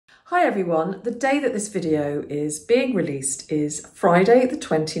Hi everyone, the day that this video is being released is Friday the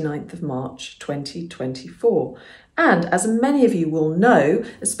 29th of March 2024. And as many of you will know,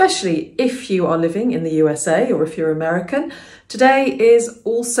 especially if you are living in the USA or if you're American, today is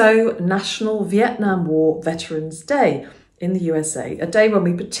also National Vietnam War Veterans Day in the USA, a day when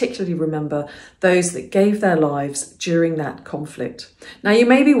we particularly remember those that gave their lives during that conflict. Now, you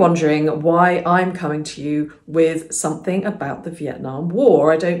may be wondering why I'm coming to you with something about the Vietnam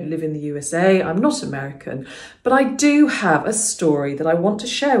War. I don't live in the USA, I'm not American, but I do have a story that I want to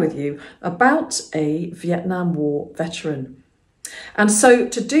share with you about a Vietnam War veteran. And so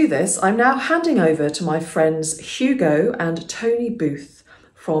to do this, I'm now handing over to my friends Hugo and Tony Booth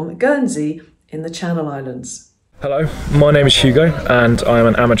from Guernsey in the Channel Islands. Hello, my name is Hugo and I'm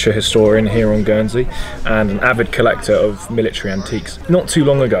an amateur historian here on Guernsey and an avid collector of military antiques. Not too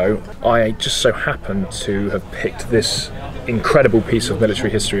long ago, I just so happened to have picked this incredible piece of military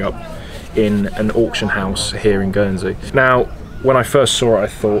history up in an auction house here in Guernsey. Now, when I first saw it, I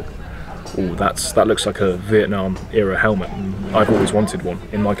thought, oh, that looks like a Vietnam era helmet, and I've always wanted one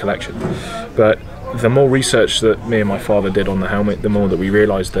in my collection. But the more research that me and my father did on the helmet, the more that we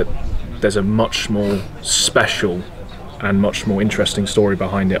realised that there's a much more special and much more interesting story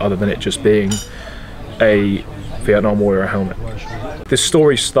behind it, other than it just being a Vietnam War era helmet. This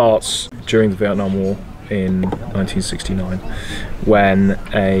story starts during the Vietnam War in 1969, when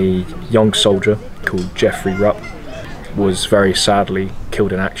a young soldier called Jeffrey Rupp was very sadly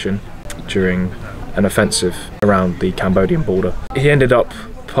killed in action during an offensive around the Cambodian border. He ended up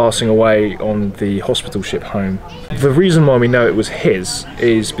passing away on the hospital ship home. The reason why we know it was his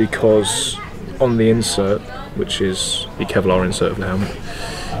is because on the insert, which is the Kevlar insert of the helmet,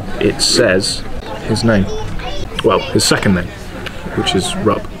 it says his name. Well, his second name, which is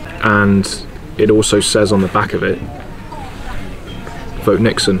Rupp. And it also says on the back of it, vote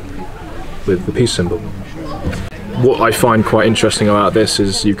Nixon, with the peace symbol. What I find quite interesting about this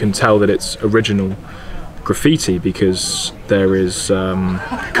is you can tell that it's original graffiti because there is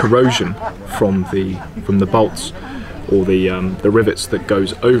corrosion from the bolts or the rivets that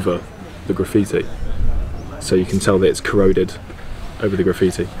goes over the graffiti, so you can tell that it's corroded over the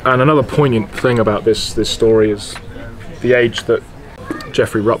graffiti. And another poignant thing about this story is the age that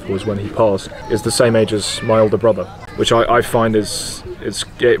Jeffrey Rupp was when he passed is the same age as my older brother, which I find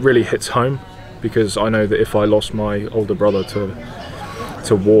it really hits home, because I know that if I lost my older brother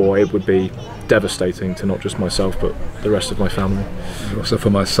to war, it would be devastating to not just myself but the rest of my family. Also for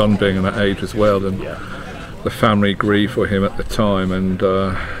my son being in that age as well, and the family grieved for him at the time, and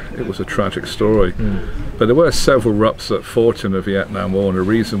it was a tragic story. But there were several Rupps that fought in the Vietnam War, and the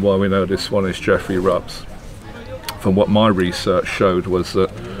reason why we know this one is Jeffrey Rupp's, from what my research showed, was that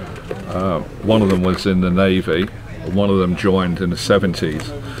one of them was in the Navy, one of them joined in the 70s,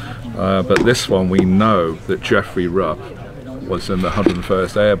 but this one we know that Jeffrey Rupp was in the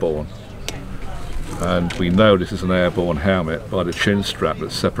 101st Airborne. And we know this is an airborne helmet by the chin strap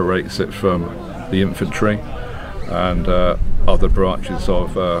that separates it from the infantry and other branches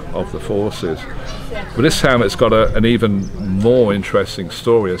of the forces. But this helmet's got an even more interesting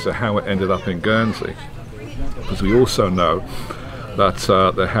story as to how it ended up in Guernsey, because we also know that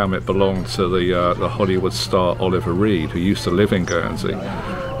the helmet belonged to the Hollywood star Oliver Reed, who used to live in Guernsey,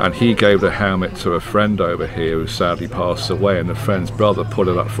 and he gave the helmet to a friend over here who sadly passed away, and the friend's brother put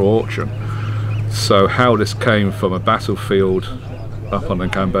it up for auction. So how this came from a battlefield up on the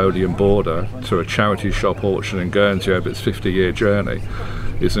Cambodian border to a charity shop auction in Guernsey over its 50-year journey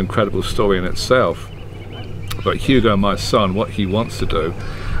is an incredible story in itself. But Hugo, my son, what he wants to do,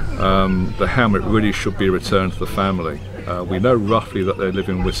 the helmet really should be returned to the family. We know roughly that they live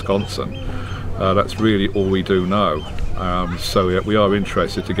in Wisconsin. That's really all we do know. So we are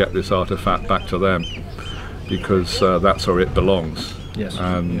interested to get this artifact back to them, because that's where it belongs. Yes.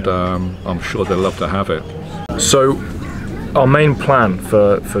 And I'm sure they'll love to have it. So our main plan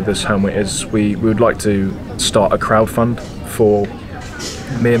for this helmet is we would like to start a crowdfund for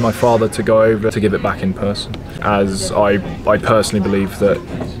me and my father to go over to give it back in person, as I personally believe that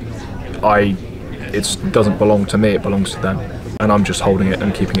it doesn't belong to me, it belongs to them, and I'm just holding it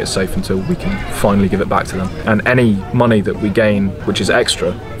and keeping it safe until we can finally give it back to them. And any money that we gain, which is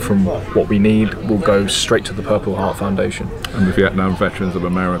extra from what we need, will go straight to the Purple Heart Foundation. And the Vietnam Veterans of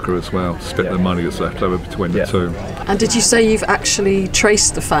America as well, split the money that's left over between the two. And did you say you've actually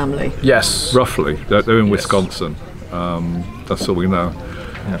traced the family? Yes. Roughly. They're in Wisconsin. That's all we know.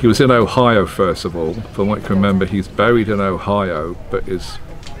 Yeah. He was in Ohio, first of all. From what I can remember, he's buried in Ohio, but his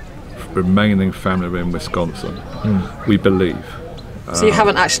remaining family are in Wisconsin, we believe. So you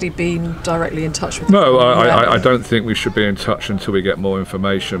haven't actually been directly in touch with them? No, I don't think we should be in touch until we get more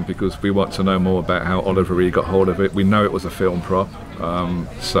information, because we want to know more about how Oliver Reed got hold of it. We know it was a film prop,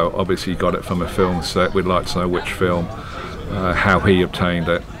 so obviously he got it from a film set. We'd like to know which film, how he obtained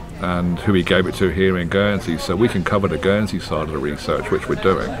it, and who he gave it to here in Guernsey, so we can cover the Guernsey side of the research, which we're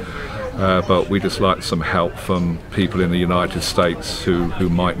doing. But we just like some help from people in the United States who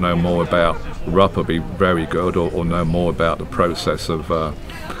might know more about Rupp, or be very good, or know more about the process of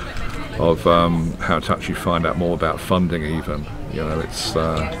how to actually find out more about funding even. You know, it's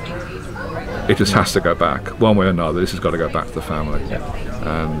it just has to go back. One way or another, this has got to go back to the family. Yeah.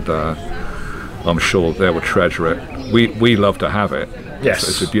 And I'm sure they will treasure it. We love to have it. Yes.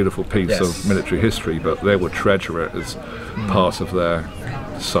 It's a beautiful piece of military history, but they will treasure it as part of their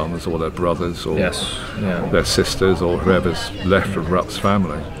sons or their brothers or their sisters or whoever's left of Rupp's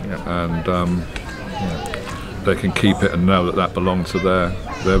family. And they can keep it and know that that belonged to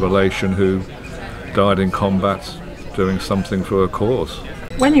their relation who died in combat doing something for a cause.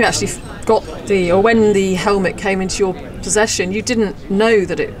 When you actually got when the helmet came into your possession, you didn't know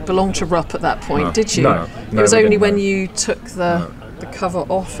that it belonged to Rupp at that point, did you? No, it was only when you took the cover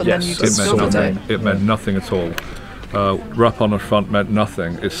off and then you discovered it. It meant nothing at all. Rupp on the front meant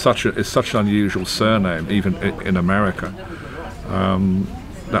nothing. It's such an unusual surname, even in America.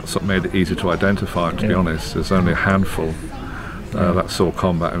 That's what made it easy to identify, to be honest. There's only a handful that saw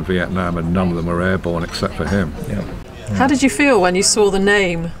combat in Vietnam, and none of them were airborne except for him. How did you feel when you saw the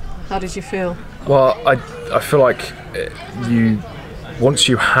name? How did you feel? Well, I feel like once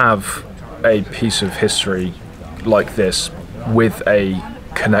you have a piece of history like this with a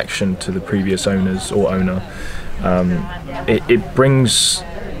connection to the previous owners or owner, it brings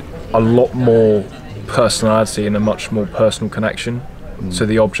a lot more personality and a much more personal connection to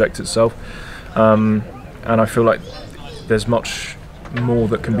the object itself, and I feel like there's much more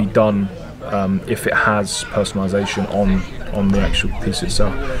that can be done if it has personalisation on the actual piece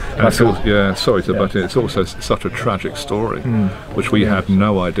itself. And I feel, sorry to butt in, it's also such a tragic story, which we had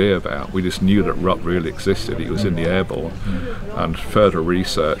no idea about. We just knew that Rupp really existed. He was in the Airborne, and further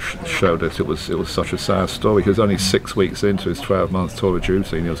research showed that it was such a sad story. He was only 6 weeks into his 12-month tour of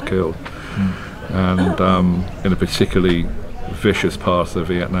duty and he was killed, and in a particularly vicious part of the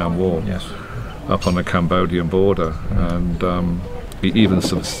Vietnam War, up on the Cambodian border, and he even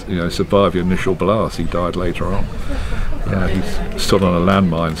survived the initial blast. He died later on. He stood on a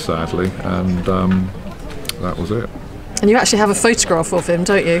landmine, sadly, and that was it. And you actually have a photograph of him,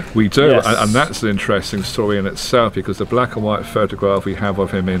 don't you? We do, and that's an interesting story in itself, because the black and white photograph we have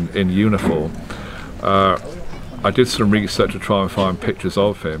of him in uniform, I did some research to try and find pictures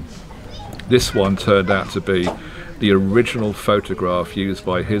of him. This one turned out to be the original photograph used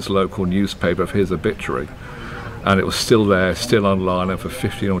by his local newspaper of his obituary, and it was still there, still online, and for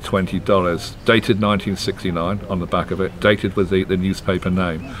 $15 or $20, dated 1969 on the back of it, dated with the newspaper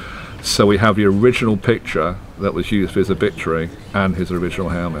name. So we have the original picture that was used for his obituary and his original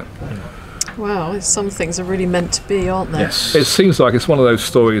helmet. Wow, some things are really meant to be, aren't they? Yes. It seems like it's one of those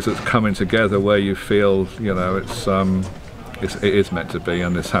stories that's coming together where you feel, it is meant to be,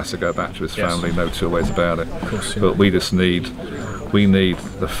 and this has to go back to his family, no two ways about it. Of course, but we need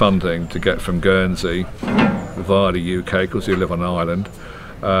the funding to get from Guernsey via the UK, because we live on an island,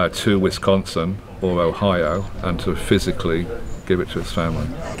 to Wisconsin or Ohio, and to physically give it to his family.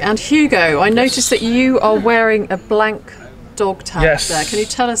 And Hugo, I noticed that you are wearing a blank dog tag there. Can you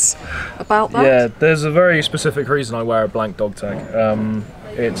tell us about that? Yeah, there's a very specific reason I wear a blank dog tag.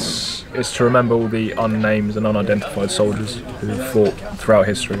 It's to remember all the unnamed and unidentified soldiers who fought throughout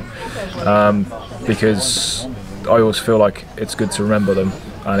history, because I always feel like it's good to remember them,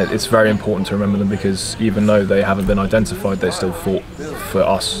 and it's very important to remember them, because even though they haven't been identified, they still fought for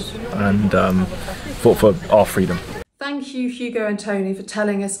us and fought for our freedom. Thank you, Hugo and Tony, for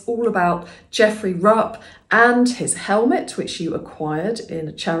telling us all about Jeffrey Rupp and his helmet, which you acquired in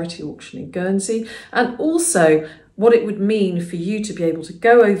a charity auction in Guernsey, and also what it would mean for you to be able to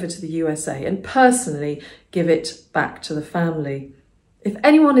go over to the USA and personally give it back to the family. If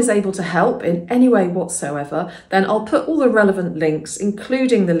anyone is able to help in any way whatsoever, then I'll put all the relevant links,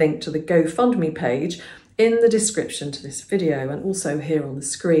 including the link to the GoFundMe page, in the description to this video and also here on the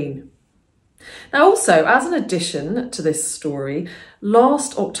screen. Now, also, as an addition to this story,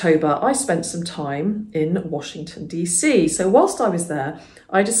 last October I spent some time in Washington, DC. So whilst I was there,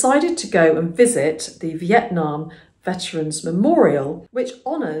 I decided to go and visit the Vietnam Veterans Memorial, which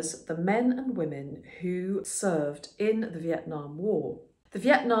honours the men and women who served in the Vietnam War. The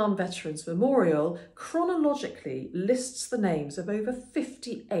Vietnam Veterans Memorial chronologically lists the names of over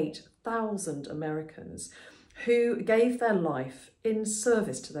 58,000 Americans who gave their life in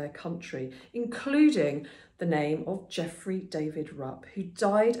service to their country, including the name of Jeffrey David Rupp, who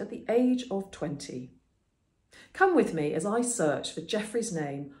died at the age of 20. Come with me as I search for Jeffrey's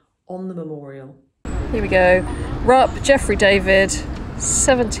name on the memorial. Here we go. Rupp, Jeffrey David,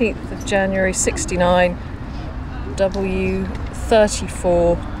 17th of January 69,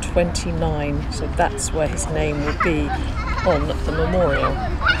 W3429. So that's where his name will be on the memorial.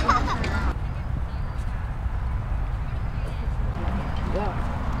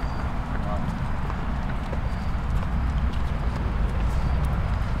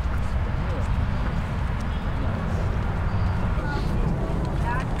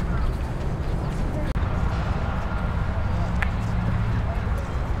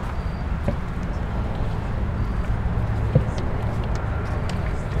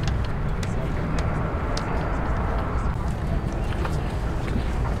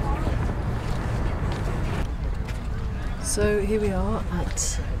 So here we are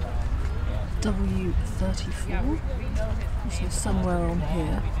at W34, so somewhere on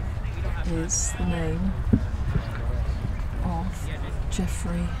here is the name of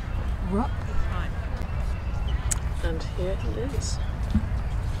Jeffrey Rupp, and here he is,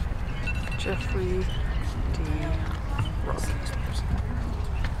 Jeffrey D. Rupp.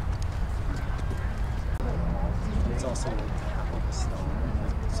 It's also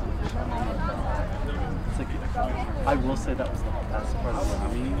I will say that was the best part of the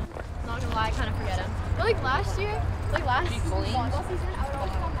movie. Not gonna lie, I kind of forget him. But like last year, like last season,